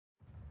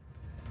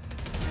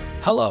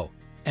Hello,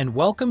 and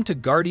welcome to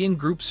Guardian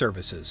Group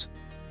Services.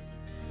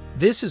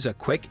 This is a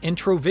quick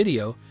intro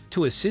video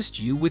to assist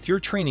you with your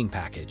training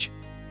package.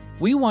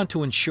 We want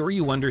to ensure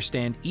you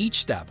understand each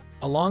step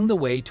along the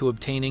way to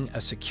obtaining a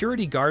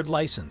security guard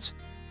license.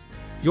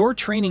 Your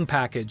training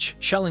package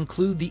shall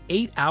include the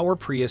 8-hour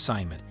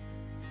pre-assignment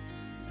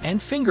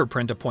and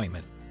fingerprint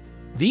appointment.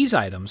 These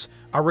items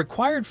are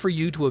required for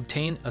you to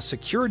obtain a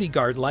security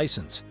guard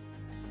license.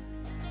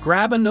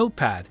 Grab a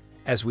notepad,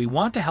 as we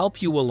want to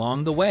help you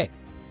along the way.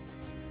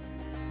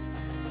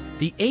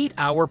 The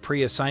 8-hour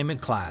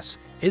pre-assignment class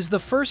is the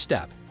first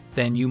step,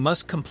 then you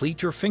must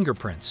complete your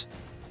fingerprints.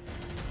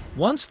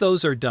 Once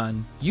those are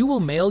done, you will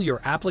mail your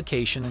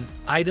application and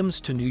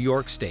items to New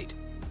York State.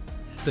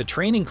 The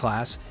training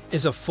class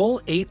is a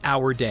full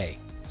 8-hour day,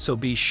 so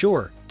be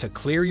sure to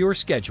clear your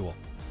schedule.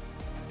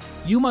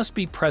 You must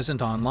be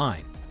present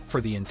online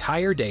for the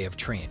entire day of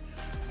training.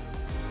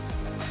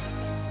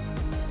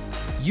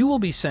 You will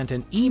be sent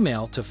an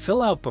email to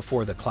fill out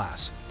before the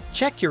class.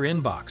 Check your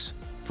inbox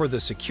for the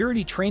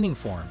security training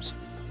forms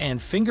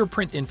and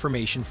fingerprint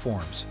information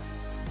forms.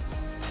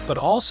 But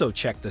also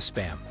check the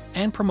spam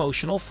and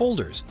promotional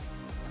folders,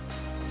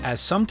 as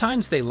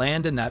sometimes they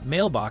land in that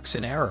mailbox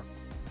in error.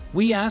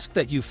 We ask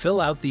that you fill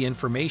out the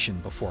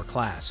information before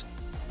class.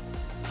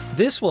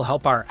 This will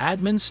help our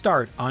admins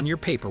start on your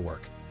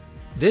paperwork.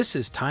 This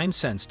is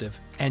time-sensitive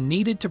and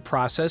needed to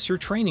process your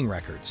training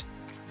records.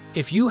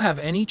 If you have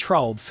any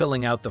trouble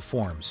filling out the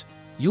forms,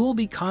 you will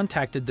be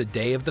contacted the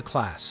day of the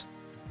class.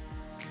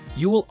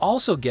 You will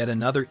also get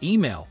another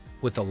email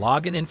with the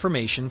login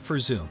information for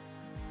Zoom.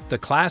 The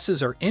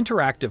classes are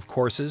interactive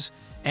courses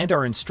and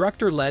are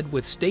instructor-led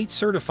with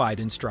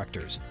state-certified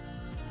instructors.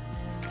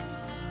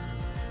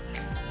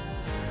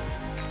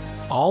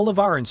 All of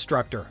our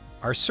instructors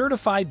are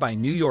certified by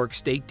New York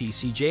State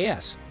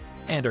DCJS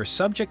and are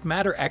subject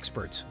matter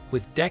experts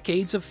with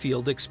decades of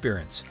field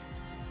experience.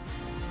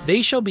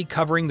 They shall be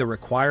covering the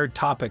required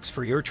topics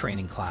for your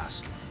training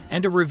class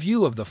and a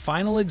review of the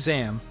final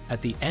exam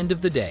at the end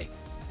of the day.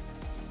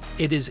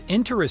 It is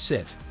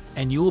interactive,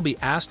 and you will be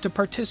asked to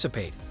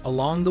participate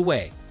along the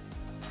way.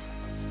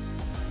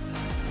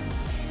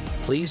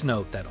 Please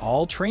note that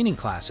all training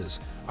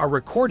classes are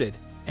recorded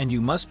and you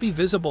must be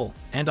visible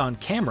and on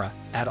camera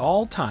at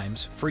all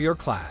times for your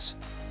class.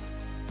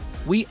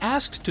 We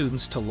ask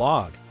students to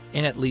log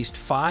in at least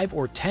 5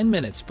 or 10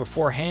 minutes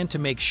beforehand to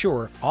make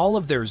sure all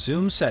of their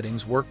Zoom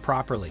settings work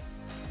properly.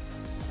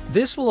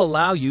 This will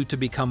allow you to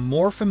become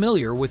more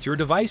familiar with your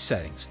device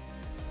settings.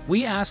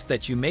 We ask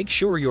that you make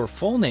sure your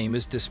full name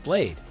is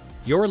displayed,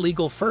 your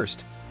legal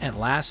first and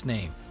last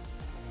name.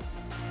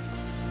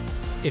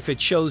 If it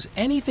shows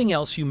anything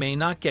else, you may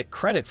not get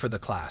credit for the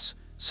class,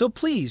 so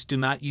please do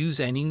not use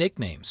any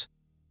nicknames.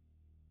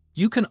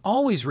 You can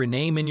always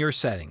rename in your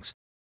settings.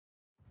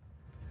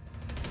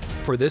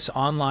 For this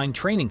online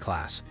training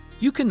class,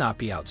 you cannot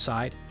be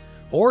outside,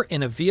 or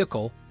in a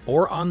vehicle,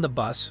 or on the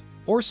bus,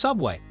 or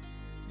subway.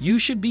 You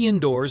should be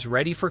indoors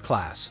ready for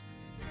class.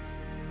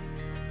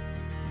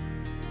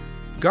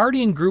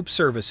 Guardian Group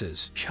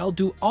Services shall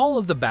do all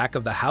of the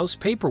back-of-the-house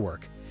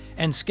paperwork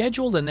and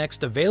schedule the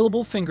next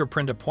available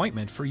fingerprint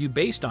appointment for you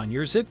based on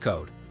your zip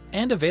code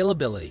and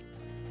availability.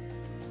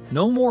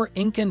 No more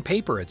ink and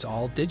paper, it's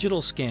all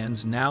digital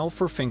scans now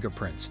for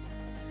fingerprints.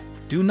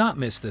 Do not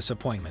miss this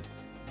appointment.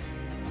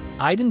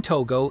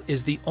 Identogo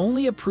is the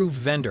only approved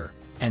vendor,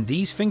 and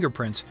these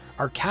fingerprints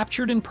are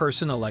captured in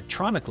person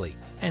electronically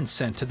and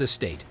sent to the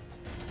state.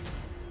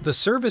 The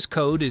service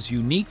code is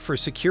unique for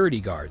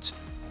security guards,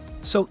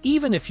 so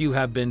even if you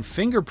have been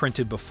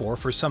fingerprinted before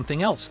for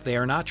something else, they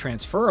are not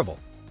transferable.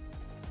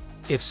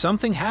 If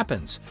something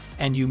happens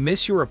and you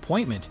miss your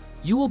appointment,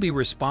 you will be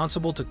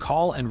responsible to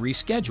call and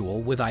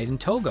reschedule with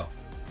Identogo.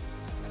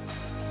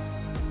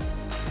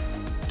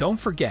 Don't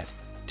forget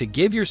to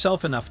give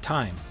yourself enough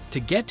time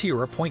to get to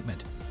your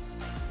appointment.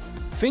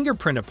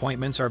 Fingerprint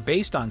appointments are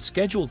based on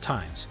scheduled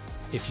times.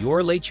 If you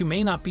are late, you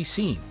may not be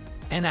seen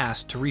and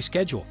asked to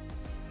reschedule.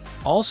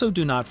 Also,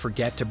 do not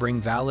forget to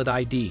bring valid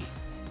ID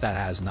that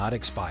has not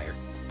expired.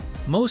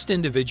 Most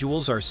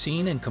individuals are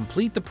seen and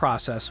complete the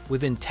process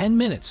within 10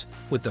 minutes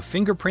with the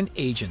fingerprint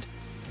agent.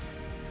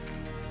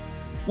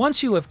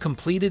 Once you have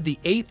completed the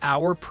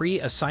 8-hour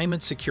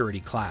pre-assignment security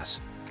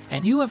class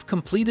and you have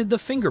completed the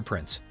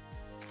fingerprints,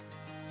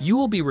 you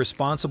will be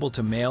responsible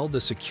to mail the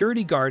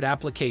security guard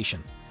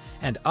application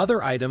and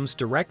other items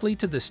directly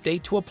to the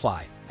state to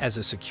apply as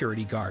a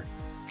security guard.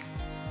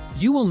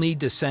 You will need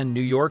to send New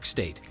York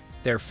State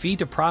their fee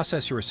to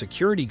process your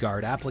security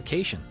guard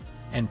application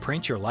and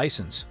print your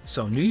license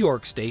so New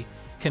York State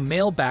can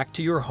mail back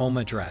to your home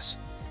address.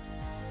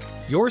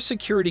 Your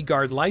security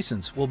guard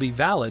license will be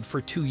valid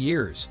for 2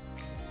 years.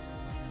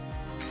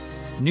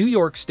 New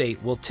York State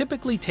will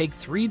typically take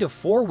 3 to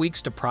 4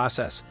 weeks to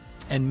process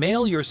and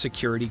mail your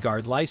security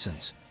guard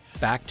license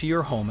back to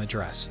your home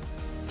address.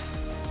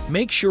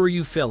 Make sure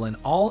you fill in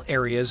all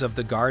areas of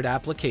the guard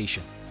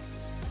application.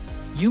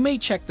 You may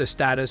check the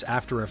status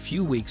after a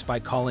few weeks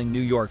by calling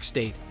New York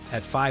State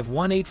at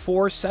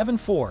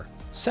 518474-7569.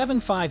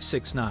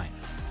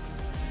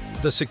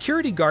 The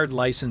security guard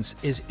license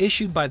is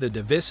issued by the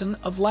Division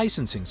of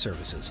Licensing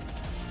Services.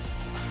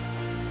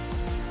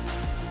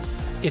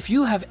 If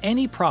you have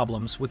any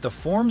problems with the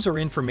forms or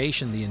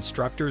information, the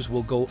instructors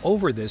will go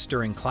over this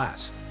during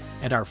class,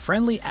 and our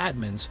friendly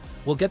admins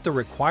will get the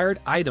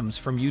required items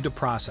from you to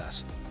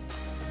process.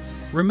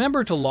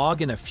 Remember to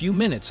log in a few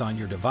minutes on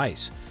your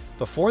device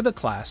before the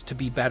class to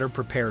be better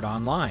prepared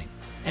online,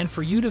 and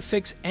for you to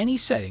fix any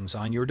settings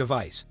on your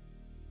device.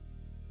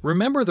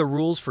 Remember the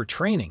rules for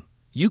training.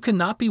 You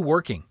cannot be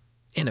working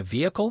in a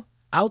vehicle,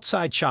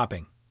 outside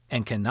shopping,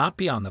 and cannot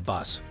be on the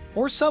bus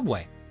or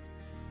subway.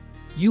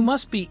 You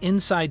must be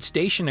inside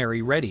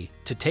stationary ready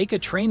to take a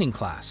training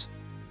class.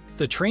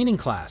 The training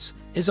class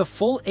is a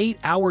full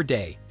 8-hour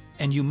day,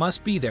 and you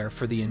must be there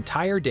for the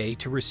entire day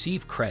to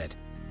receive credit.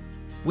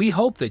 We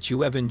hope that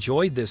you have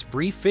enjoyed this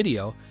brief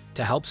video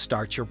to help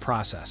start your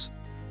process.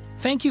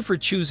 Thank you for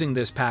choosing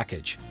this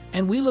package,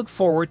 and we look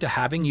forward to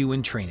having you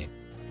in training.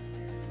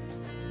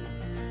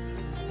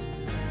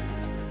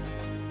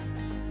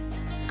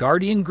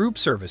 Guardian Group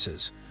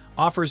Services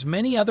offers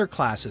many other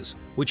classes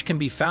which can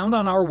be found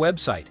on our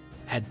website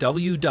at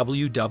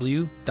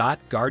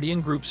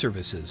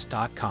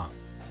www.guardiangroupservices.com.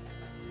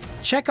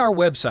 Check our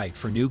website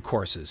for new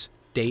courses,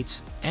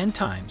 dates, and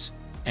times,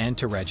 and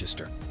to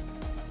register.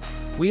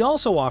 We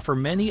also offer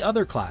many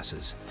other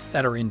classes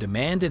that are in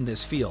demand in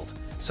this field,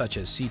 such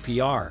as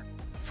CPR,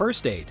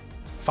 First Aid,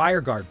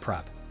 Fire Guard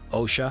Prep,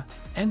 OSHA,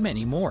 and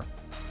many more.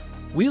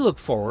 We look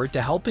forward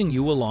to helping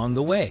you along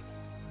the way.